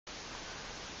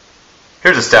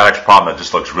Here's a statics problem that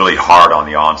just looks really hard on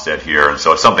the onset here, and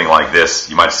so it's something like this.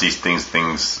 You might see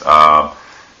things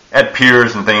at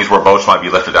piers and things where boats might be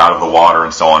lifted out of the water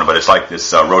and so on, but it's like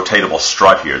this rotatable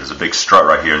strut here. There's a big strut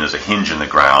right here, and there's a hinge in the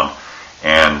ground,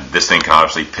 and this thing can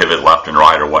obviously pivot left and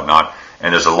right or whatnot,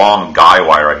 and there's a long guy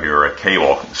wire right here, or a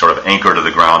cable, sort of anchored to the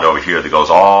ground over here that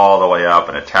goes all the way up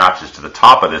and attaches to the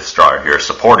top of this strut here,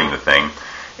 supporting the thing,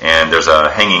 and there's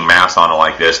a hanging mass on it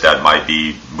like this that might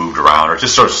be moved around, or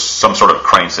just sort of some sort of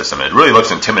crane system. And it really looks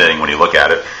intimidating when you look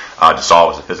at it to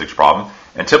solve as a physics problem.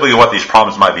 And typically what these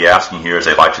problems might be asking here is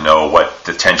they'd like to know what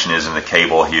the tension is in the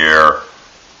cable here,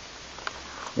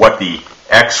 what the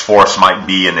X force might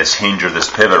be in this hinge or this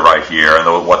pivot right here,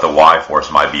 and what the Y force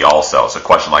might be also. So a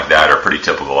question like that are pretty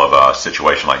typical of a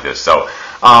situation like this. So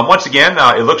once again,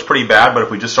 it looks pretty bad, but if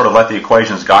we just sort of let the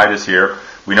equations guide us here,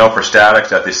 we know for statics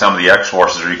that the sum of the X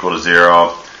forces are equal to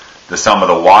 0, the sum of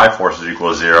the Y forces are equal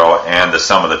to 0, and the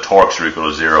sum of the torques are equal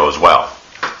to 0 as well.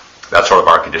 That's sort of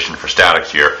our condition for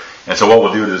statics here. And so what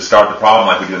we'll do to start the problem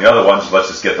like we do in the other ones is let's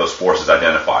just get those forces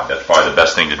identified. That's probably the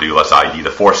best thing to do. Let's ID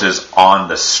the forces on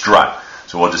the strut.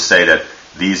 So we'll just say that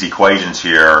these equations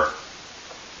here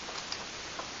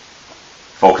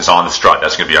focus on the strut.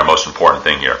 That's going to be our most important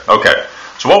thing here. Okay,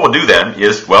 so what we'll do then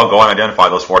is, well, go and identify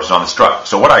those forces on the strut.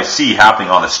 So what I see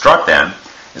happening on the strut then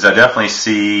is I definitely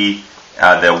see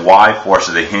the Y force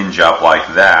of the hinge up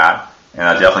like that, and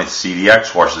I definitely see the X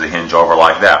force of the hinge over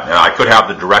like that. Now I could have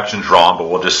the directions wrong, but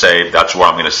we'll just say that's where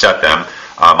I'm going to set them.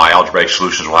 My algebraic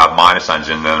solutions will have minus signs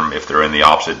in them if they're in the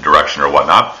opposite direction or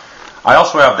whatnot. I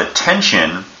also have the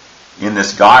tension in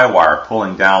this guy wire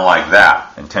pulling down like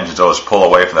that. And tensions always pull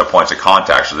away from their points of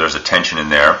contact, so there's a tension in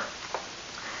there.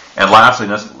 And lastly,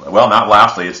 well, not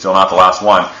lastly, it's still not the last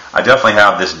one, I definitely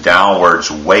have this downwards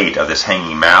weight of this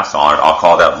hanging mass on it. I'll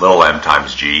call that little m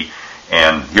times g.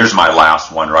 And here's my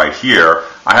last one right here.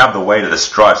 I have the weight of the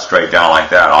strut straight down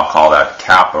like that. I'll call that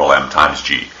capital M times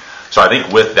G. So I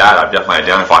think with that, I've definitely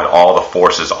identified all the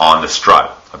forces on the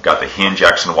strut. I've got the hinge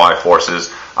X and Y forces.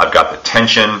 I've got the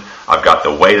tension. I've got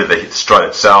the weight of the strut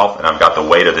itself. And I've got the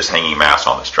weight of this hanging mass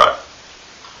on the strut.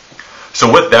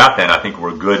 So with that, then, I think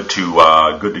we're good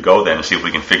to go then and see if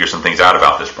we can figure some things out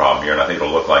about this problem here. And I think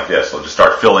it'll look like this. We'll just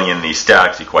start filling in these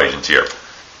statics equations here.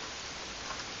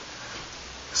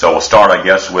 So we'll start, I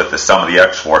guess, with the sum of the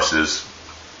X forces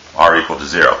are equal to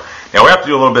 0. Now we have to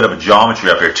do a little bit of a geometry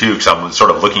up here too, because I'm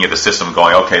sort of looking at the system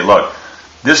going, okay, look,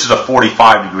 this is a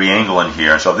 45-degree angle in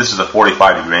here, and so if this is a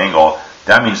 45-degree angle,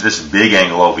 that means this big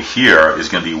angle over here is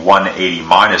going to be 180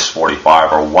 minus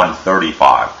 45, or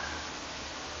 135.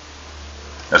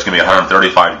 That's going to be a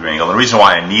 135-degree angle. And the reason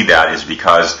why I need that is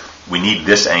because we need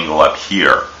this angle up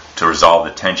here to resolve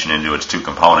the tension into its two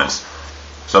components.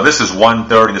 So this is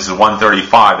 130, this is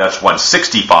 135, that's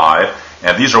 165,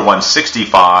 and if these are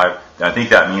 165, then I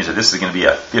think that means that this is going to be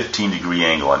a 15-degree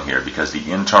angle in here, because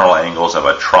the internal angles of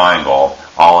a triangle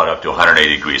all add up to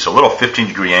 180 degrees. So a little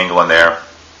 15-degree angle in there.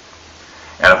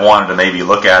 And if I wanted to maybe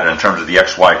look at it in terms of the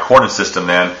XY coordinate system,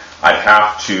 then I'd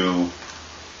have to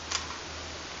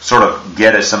sort of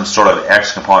get at some sort of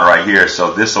X component right here.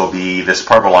 So this will be, this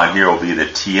purple line here will be the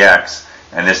TX,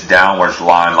 and this downwards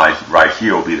line like right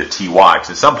here will be the TY.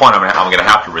 Because at some point I'm going to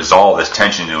have to resolve this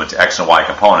tension into its X and Y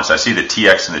components. I see the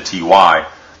TX and the TY,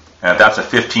 and if that's a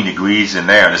 15 degrees in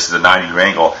there, and this is a 90-degree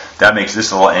angle, that makes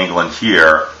this little angle in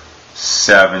here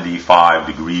 75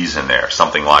 degrees in there,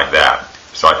 something like that.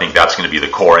 So I think that's going to be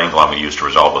the core angle I'm going to use to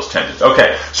resolve those tensions.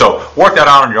 Okay, so work that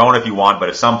out on your own if you want, but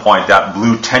at some point that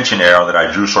blue tension arrow that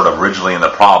I drew sort of originally in the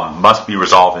problem must be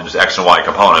resolved into X and Y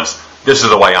components. This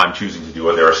is the way I'm choosing to do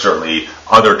it. There are certainly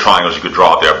other triangles you could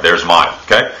draw up there, but there's mine.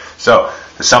 Okay, so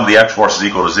the sum of the X force is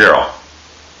equal to 0.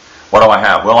 What do I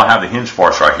have? Well, I have the hinge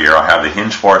force right here. I have the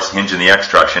hinge force, hinge in the X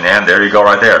direction, and there you go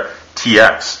right there.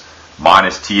 TX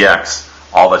minus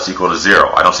TX, all that's equal to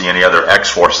 0. I don't see any other X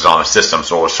forces on the system,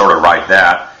 so we'll sort of write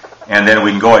that. And then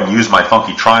we can go ahead and use my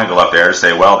funky triangle up there to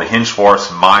say, well, the hinge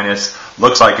force minus,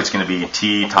 looks like it's going to be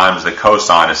T times the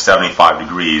cosine of 75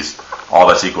 degrees, all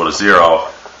that's equal to 0.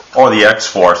 Or the X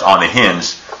force on the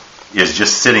hinge is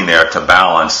just sitting there to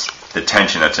balance the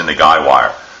tension that's in the guy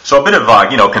wire. So a bit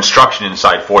of construction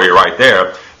insight for you right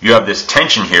there. You have this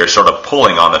tension here sort of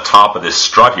pulling on the top of this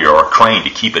strut here, or crane, to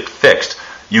keep it fixed.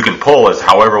 You can pull as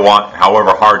however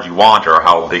hard you want, or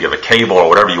how big of a cable or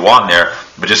whatever you want in there,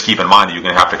 but just keep in mind that you're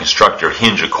going to have to construct your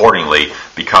hinge accordingly,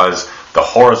 because the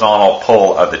horizontal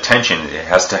pull of the tension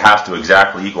has to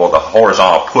exactly equal the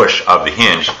horizontal push of the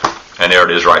hinge. And there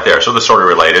it is right there. So they're sort of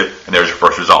related, and there's your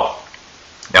first result.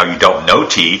 Now you don't know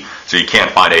T, so you can't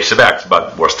find A sub X,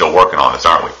 but we're still working on this,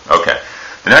 aren't we? Okay.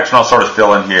 The next one I'll sort of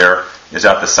fill in here is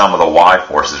that the sum of the y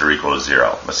forces are equal to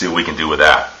 0. Let's see what we can do with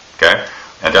that. Okay?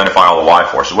 Identify all the y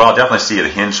forces. Well, I definitely see the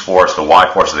hinge force, the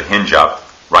y force of the hinge up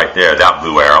right there, that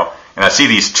blue arrow. And I see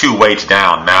these two weights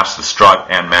down, mass of the strut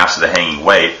and mass of the hanging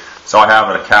weight. So I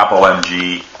have a capital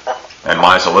MG and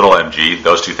minus a little mg,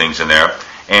 those two things in there.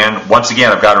 And once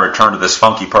again, I've got to return to this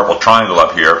funky purple triangle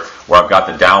up here where I've got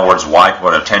the downwards y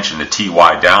component of tension, the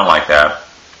ty down like that.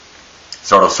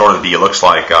 Sort of it looks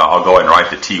like, I'll go ahead and write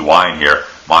the ty in here,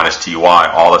 minus ty,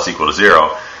 all that's equal to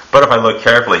 0. But if I look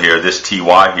carefully here, this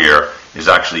ty here is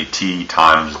actually t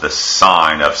times the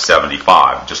sine of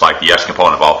 75. Just like the x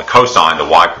component involved the cosine, the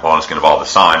y component is going to involve the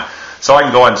sine. So I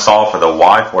can go ahead and solve for the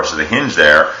y force of the hinge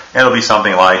there, and it'll be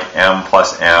something like m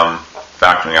plus m,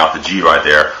 factoring out the g right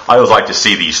there. I always like to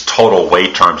see these total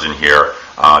weight terms in here.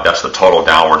 That's the total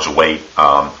downwards weight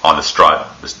on the strut,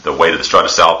 the weight of the strut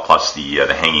itself plus the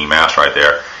hanging mass right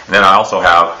there. And then I also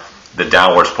have the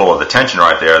downwards pull of the tension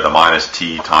right there, the minus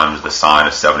t times the sine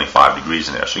of 75 degrees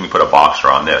in there. So you can put a box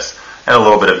around this. And a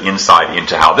little bit of insight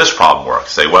into how this problem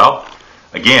works. Say, well,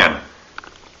 again,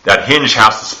 that hinge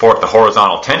has to support the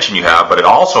horizontal tension you have, but it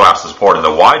also has to support in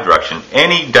the y direction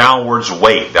any downwards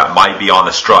weight that might be on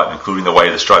the strut, including the weight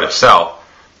of the strut itself.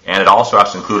 And it also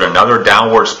has to include another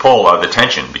downwards pull of the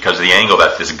tension because of the angle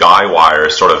that this guy wire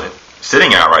is sort of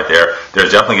sitting at right there.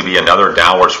 There's definitely going to be another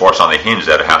downwards force on the hinge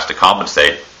that it has to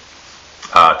compensate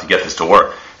to get this to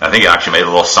work. And I think it actually made a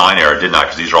little sign error, didn't I?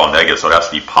 Because these are all negative, so it has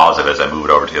to be positive as I move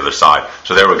it over to the other side.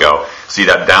 So there we go. See,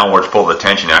 that downwards pull of the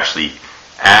tension actually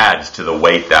adds to the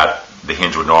weight that the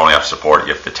hinge would normally have to support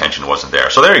if the tension wasn't there.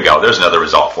 So there you go. There's another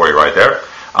result for you right there.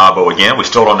 But again, we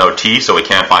still don't know t, so we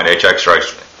can't find hx or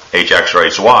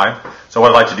hy. So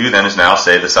what I'd like to do then is now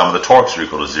say the sum of the torques are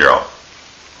equal to 0.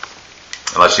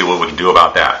 And let's see what we can do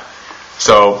about that.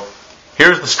 So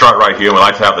here's the strut right here. We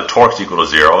like to have the torques equal to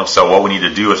 0. And so what we need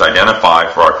to do is identify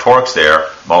for our torques there,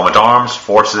 moment arms,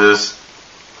 forces,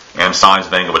 and sines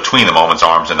of angle between the moment's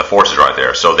arms and the forces right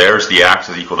there. So there's the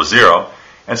axis equal to 0.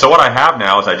 And so what I have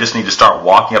now is I just need to start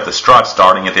walking up the strut,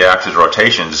 starting at the axis of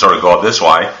rotation to sort of go up this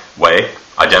way,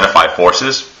 identify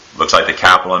forces. Looks like the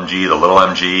capital mg, the little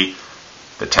mg,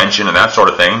 the tension and that sort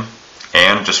of thing,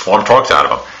 and just form torques out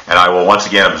of them. And I will once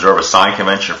again observe a sign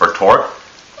convention for torque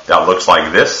that looks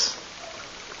like this.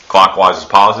 Clockwise is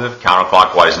positive,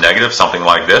 counterclockwise negative, something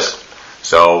like this.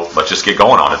 So let's just get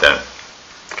going on it then.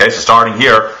 Okay, so starting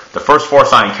here, the first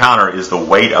force I encounter is the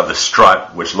weight of the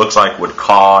strut, which looks like would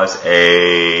cause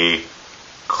a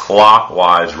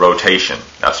clockwise rotation.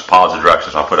 That's the positive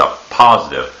direction, so I'll put up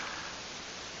positive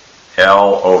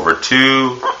L over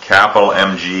 2 capital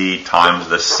Mg times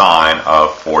the sine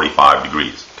of 45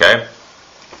 degrees. Okay?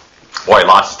 Boy,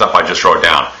 lots of stuff I just wrote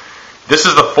down. This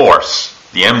is the force.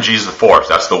 The Mg is the force.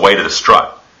 That's the weight of the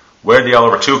strut. Where did the L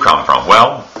over 2 come from?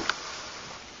 Well,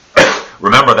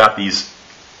 remember that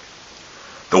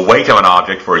the weight of an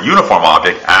object for a uniform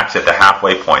object acts at the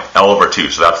halfway point, L over 2.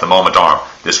 So that's the moment arm.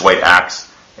 This weight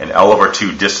acts an L over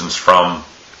 2 distance from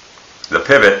the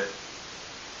pivot,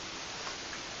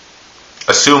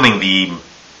 assuming the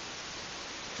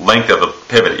length of the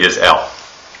pivot is L.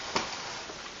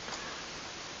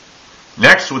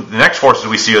 Next, the next forces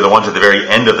we see are the ones at the very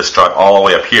end of the strut, all the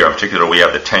way up here. In particular, we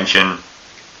have the tension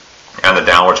and the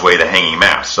downwards weight of the hanging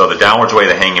mass. So the downwards weight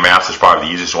of the hanging mass is probably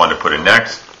the easiest one to put in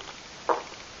next.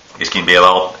 It's going to be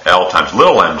L times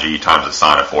little mg times the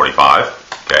sine of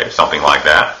 45. Okay, something like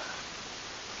that.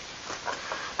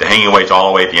 The hanging weight's all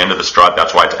the way at the end of the strut.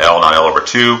 That's why it's L, not L over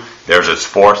 2. There's its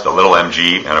force, the little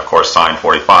mg, and of course sine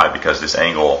 45, because this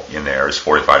angle in there is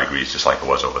 45 degrees, just like it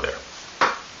was over there.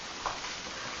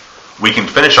 We can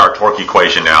finish our torque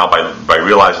equation now by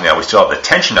realizing that we still have the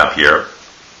tension up here.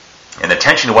 And the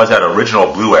tension was that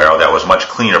original blue arrow that was much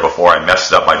cleaner before I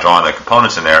messed it up by drawing the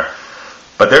components in there.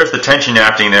 But there's the tension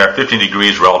acting there, 15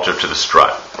 degrees relative to the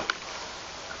strut.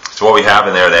 So what we have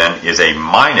in there then is a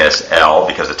minus L,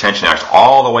 because the tension acts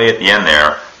all the way at the end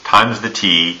there, times the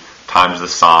T, times the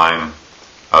sine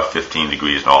of 15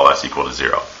 degrees, and all that's equal to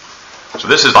 0. So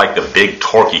this is like the big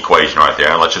torque equation right there,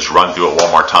 and let's just run through it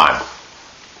one more time.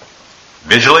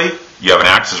 Visually, you have an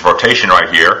axis of rotation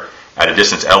right here. At a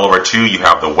distance L over 2, you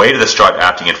have the weight of the strut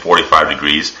acting at 45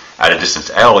 degrees. At a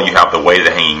distance L, you have the weight of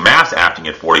the hanging mass acting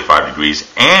at 45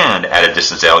 degrees. And at a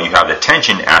distance L, you have the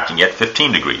tension acting at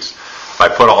 15 degrees. If I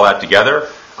put all that together,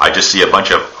 I just see a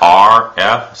bunch of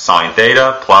RF sine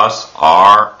theta plus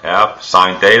RF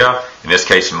sine theta. In this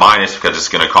case, minus, because it's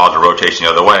going to cause a rotation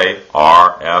the other way,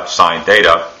 RF sine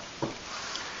theta.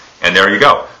 And there you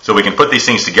go. So we can put these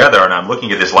things together, and I'm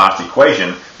looking at this last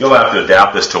equation. You'll have to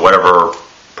adapt this to whatever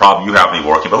problem you have me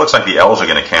working, but it looks like the L's are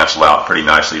going to cancel out pretty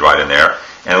nicely right in there.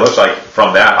 And it looks like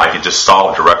from that I can just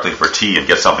solve directly for t and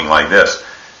get something like this.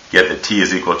 Get that t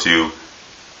is equal to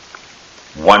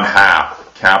 1/2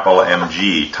 capital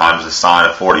Mg times the sine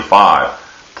of 45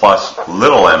 plus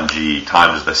little mg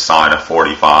times the sine of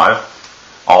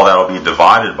 45. All that will be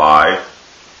divided by,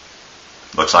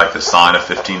 looks like the sine of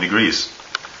 15 degrees.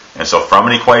 And so from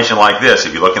an equation like this,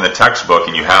 if you look in the textbook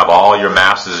and you have all your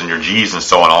masses and your g's and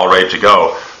so on all ready to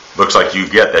go, looks like you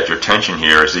get that your tension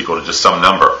here is equal to just some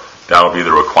number. That'll be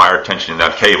the required tension in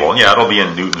that cable. And yeah, it'll be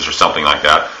in newtons or something like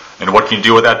that. And what can you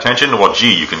do with that tension? Well,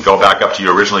 gee, you can go back up to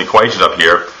your original equation up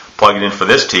here, plug it in for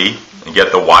this t, and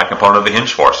get the y component of the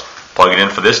hinge force. Plug it in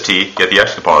for this t, get the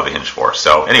x component of the hinge force.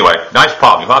 So anyway, nice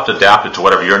problem. You'll have to adapt it to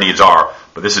whatever your needs are,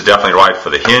 but this is definitely right for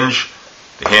the hinge,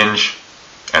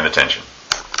 and the tension.